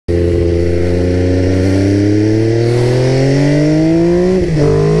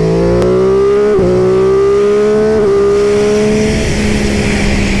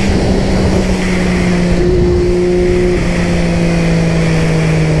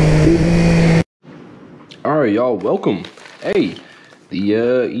Alright, y'all, welcome. Hey,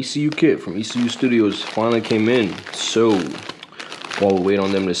 the ECU kit from ECU Studios finally came in. So, while we wait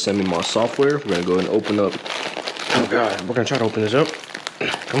on them to send me my software, we're gonna go ahead and open up. Oh god, we're gonna try to open this up.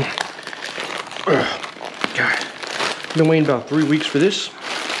 Come on. God, I've been waiting about 3 weeks for this.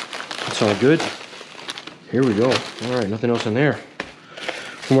 It's all good. Here we go. Alright, nothing else in there.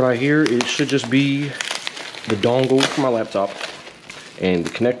 From what I hear, it should just be the dongle for my laptop and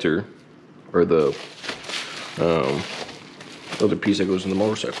the connector, or the other piece that goes in the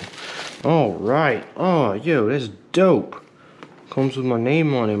motorcycle. All right. Oh, yo, that's dope. Comes with my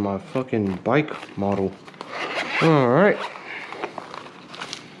name on it, my fucking bike model. All right.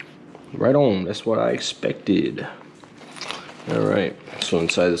 Right on. That's what I expected. All right. So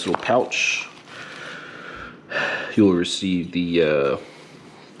inside this little pouch, you'll receive the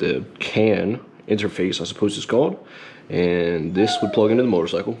CAN interface, I suppose it's called, and this would plug into the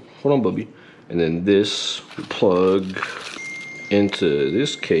motorcycle. Hold on, Bubby. And then this would plug into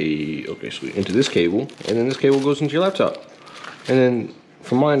this into this cable, and then this cable goes into your laptop. And then,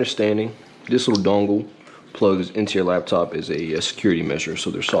 from my understanding, this little dongle plugs into your laptop as a security measure,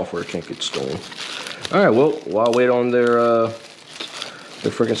 so their software can't get stolen. All right. Well, while I wait on their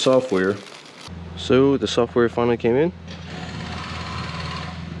freaking software, so the software finally came in.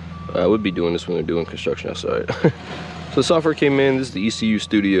 I would be doing this when they're doing construction outside. So the software came in. This is the ECU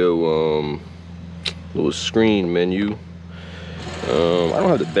Studio little screen menu. I don't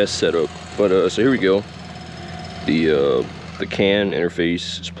have the best setup, but so here we go. The CAN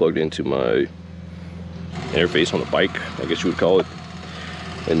interface is plugged into my interface on the bike, I guess you would call it,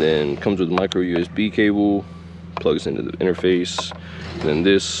 and then comes with a micro USB cable, plugs into the interface, and then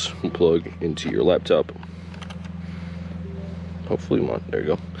this will plug into your laptop. Hopefully, there you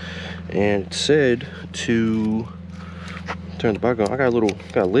go. And it said to turn the bike on. I got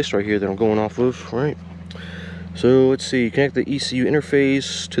a list right here that I'm going off of, right? So let's see, connect the ECU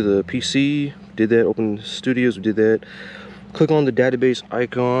interface to the PC. Did that. Open Studios, we did that. Click on the database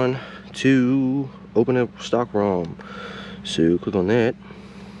icon to open up stock ROM. So click on that.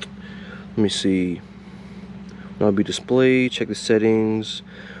 Let me see. That'll be displayed. Check the settings.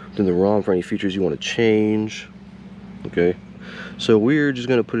 Then the ROM for any features you want to change. Okay. So we're just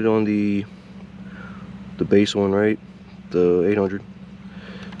gonna put it on the base one, right? The 800.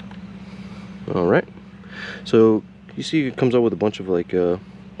 All right. So you see it comes up with a bunch of like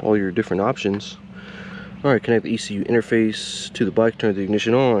all your different options. All right, connect the ECU interface to the bike, turn the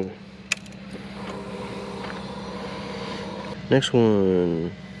ignition on. Next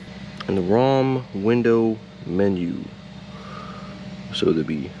one, in the ROM window menu. So there'll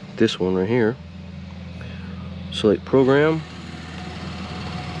be this one right here. Select program.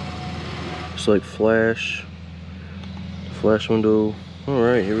 Select flash window. All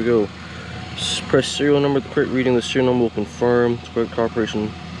right, here we go. Press serial number, the correct reading, the serial number will confirm the correct car operation.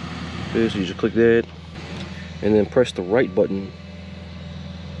 Okay, so you just click that, and then press the right button.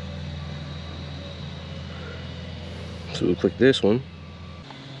 So we'll click this one.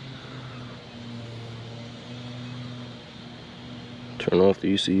 Turn off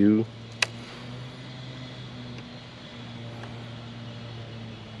the ECU.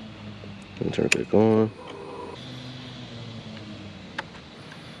 And turn it back on.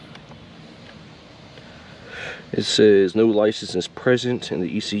 It says no license is present in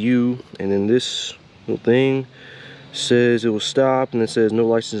the ECU, and then this little thing says it will stop, and it says no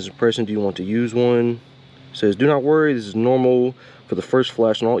license is present, do you want to use one? It says do not worry, this is normal for the first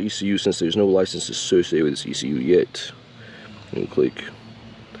flash on all ECU since there's no license associated with this ECU yet. And click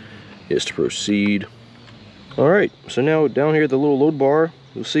yes to proceed. Alright, so now down here at the little load bar,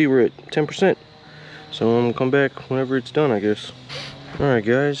 you'll see we're at 10%. So I'm gonna come back whenever it's done, I guess. Alright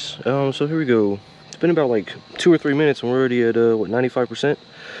guys, so here we go. It's been about like 2 or 3 minutes and we're already at what, 95%.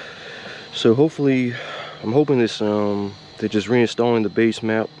 So hopefully, I'm hoping this that just reinstalling the base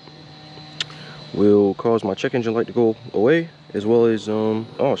map will cause my check engine light to go away, as well as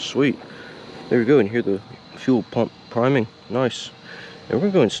oh sweet, there we go, and hear the fuel pump priming. Nice. And we're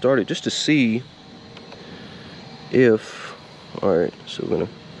gonna go and start it just to see if, all right, so we're gonna,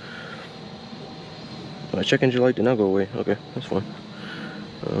 my check engine light did not go away. Okay, that's fine.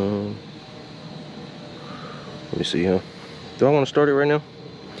 Let me see, do I want to start it right now?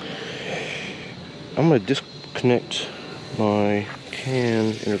 I'm gonna disconnect my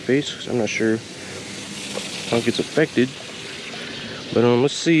CAN interface because I'm not sure how it gets affected. But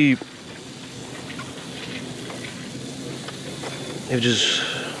let's see if just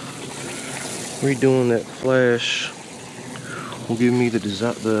redoing that flash will give me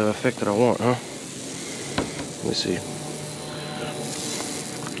the effect that I want, huh? Let me see.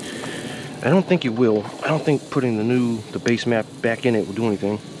 I don't think it will. I don't think putting the base map back in it will do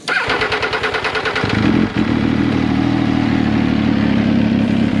anything.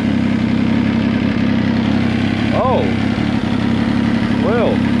 Oh,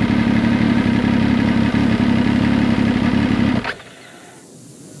 well.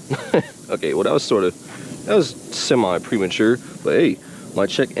 Okay, well that was semi-premature, but hey, my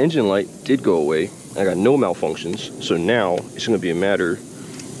check engine light did go away. I got no malfunctions, so now it's gonna be a matter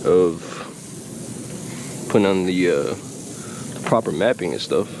of putting on the proper mapping and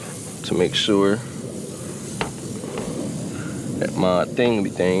stuff to make sure that my thing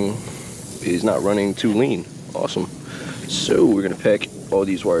is not running too lean. Awesome. So we're gonna pack all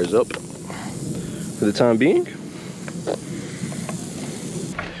these wires up for the time being.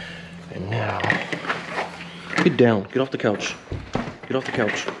 And now, get down, get off the couch. Get off the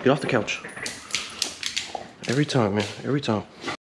couch, get off the couch. Every time, man, every time.